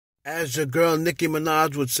As your girl Nicki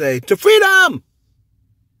Minaj would say, to freedom!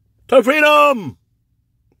 To freedom!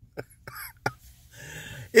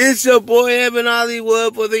 It's your boy Evan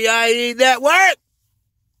Hollywood for the IE Network.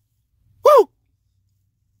 Woo!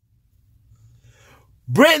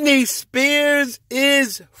 Britney Spears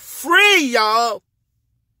is free, y'all.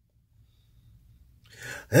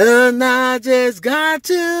 And I just got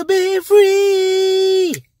to be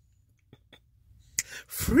free.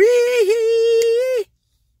 Free.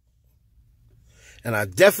 And I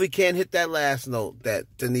definitely can't hit that last note that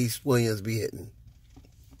Denise Williams be hitting.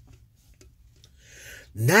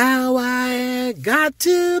 Now I got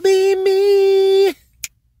to be me.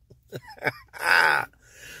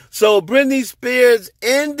 So Britney Spears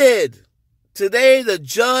ended today, the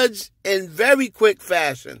judge, in very quick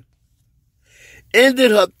fashion,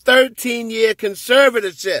 ended her 13-year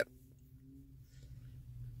conservatorship.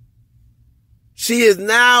 She is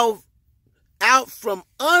now out from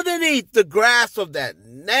underneath the grasp of that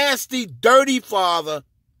nasty, dirty father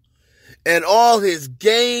and all his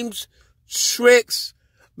games, tricks,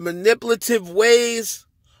 manipulative ways,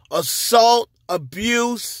 assault,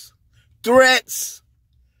 abuse, threats,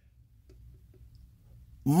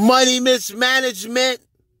 money mismanagement,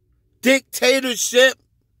 dictatorship,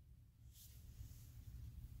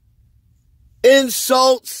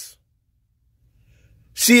 insults.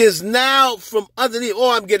 She is now from underneath.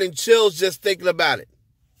 Oh, I'm getting chills just thinking about it.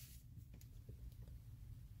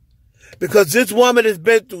 Because this woman has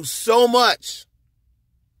been through so much.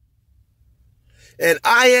 And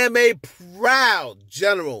I am a proud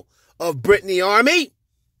general of Britney Army.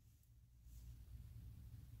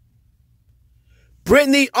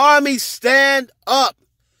 Britney Army, stand up.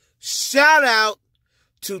 Shout out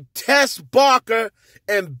to Tess Barker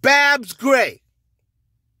and Babs Gray.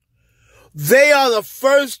 They are the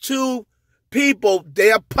first two people,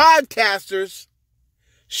 they are podcasters.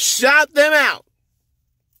 Shout them out.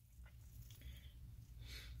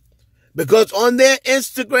 Because on their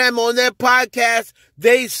Instagram, on their podcast,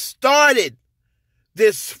 they started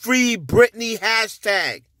this Free Britney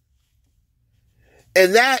hashtag.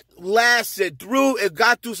 And that lasted through, it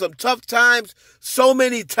got through some tough times, so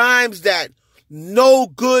many times that no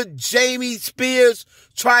good Jamie Spears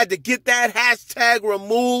tried to get that hashtag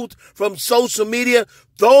removed from social media.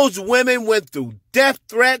 Those women went through death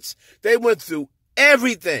threats. They went through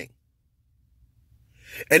everything.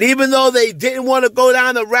 And even though they didn't want to go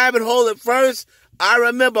down the rabbit hole at first, I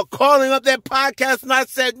remember calling up that podcast and I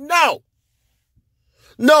said, no,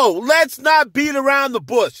 let's not beat around the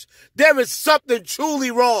bush. There is something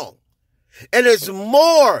truly wrong. And it's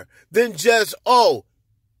more than just,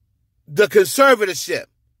 the conservatorship.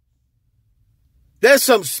 There's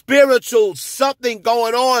some spiritual something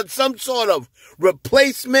going on, some sort of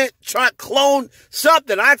replacement, clone,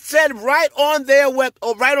 something. I said right on their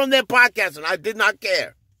podcast, and I did not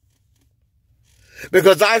care.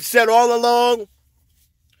 Because I've said all along,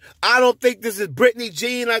 I don't think this is Britney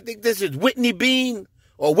Jean. I think this is Whitney Bean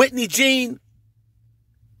or Whitney Jean.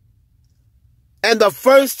 And the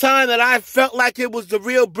first time that I felt like it was the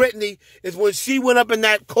real Britney is when she went up in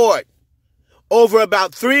that court over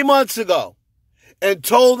about 3 months ago and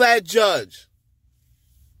told that judge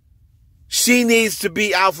she needs to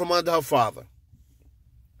be out from under her father.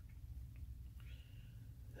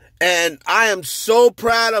 And I am so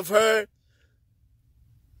proud of her.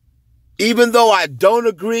 Even though I don't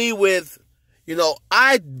agree with,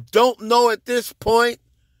 I don't know at this point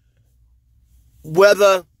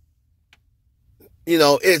whether,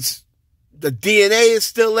 it's the DNA is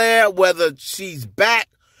still there, whether she's back,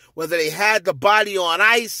 whether they had the body on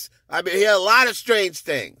ice. I've been hearing a lot of strange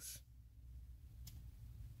things.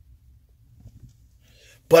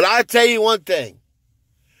 But I tell you one thing.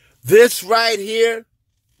 This right here,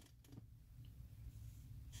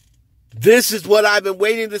 this is what I've been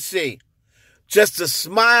waiting to see. Just the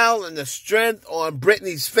smile and the strength on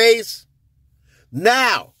Britney's face.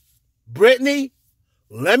 Now, Britney,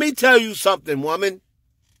 let me tell you something, woman.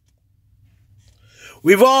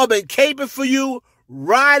 We've all been caping for you,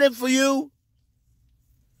 riding for you.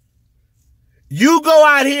 You go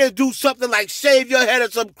out here and do something like shave your head or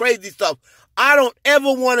some crazy stuff. I don't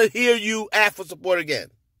ever want to hear you ask for support again.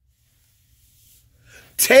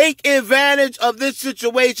 Take advantage of this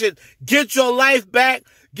situation. Get your life back.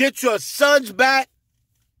 Get your sons back.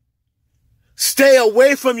 Stay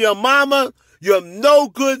away from your mama, your no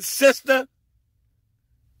good sister,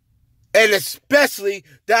 and especially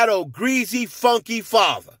that old greasy, funky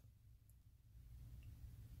father.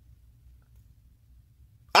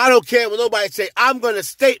 I don't care what nobody say. I'm going to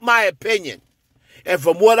state my opinion. And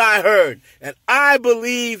from what I heard, and I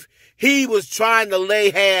believe he was trying to lay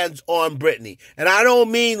hands on Britney. And I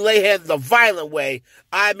don't mean lay hands in a violent way.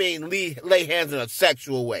 I mean lay hands in a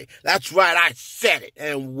sexual way. That's right, I said it.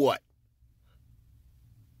 And what?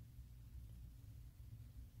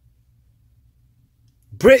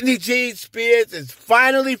 Britney Jean Spears is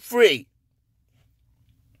finally free.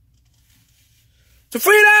 To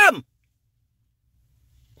freedom!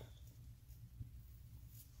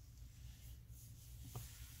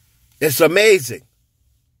 It's amazing.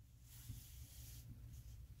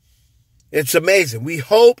 It's amazing. We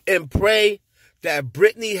hope and pray that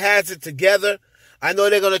Britney has it together. I know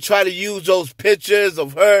they're going to try to use those pictures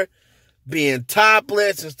of her being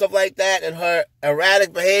topless and stuff like that and her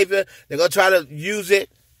erratic behavior. They're going to try to use it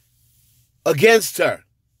against her.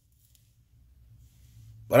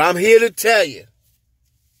 But I'm here to tell you,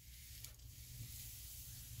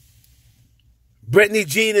 Britney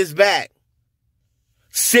Jean is back.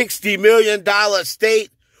 $60 million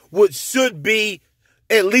estate, which should be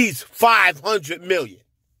at least $500 million.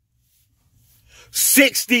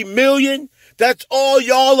 $60 million? That's all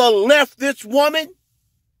y'all are left this woman?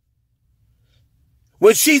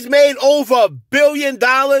 When she's made over $1 billion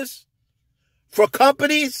for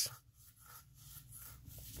companies?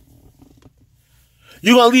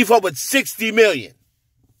 You're going to leave her with $60 million.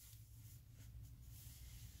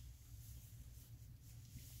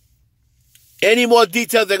 Any more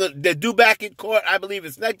details they're due back in court, I believe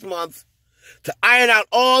it's next month, to iron out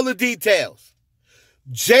all the details.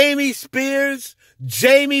 Jamie Spears,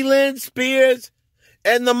 Jamie Lynn Spears,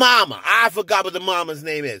 and the mama. I forgot what the mama's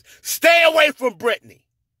name is. Stay away from Britney.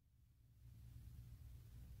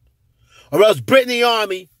 Or else Britney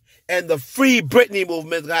Army and the Free Britney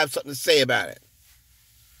movement will have something to say about it.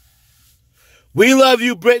 We love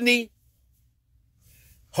you, Britney.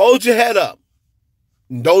 Hold your head up.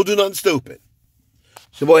 And don't do nothing stupid.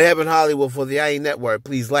 It's your boy Heaven Hollywood for the IE Network.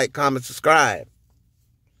 Please like, comment, subscribe.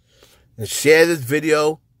 And share this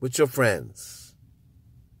video with your friends.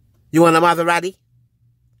 You want a Maserati?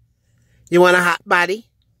 You want a hot body?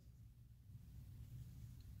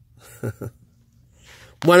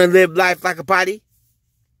 Want to live life like a party?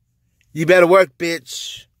 You better work,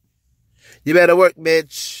 bitch. You better work,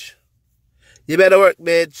 bitch. You better work,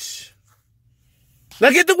 bitch. Now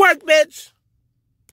get to work, bitch.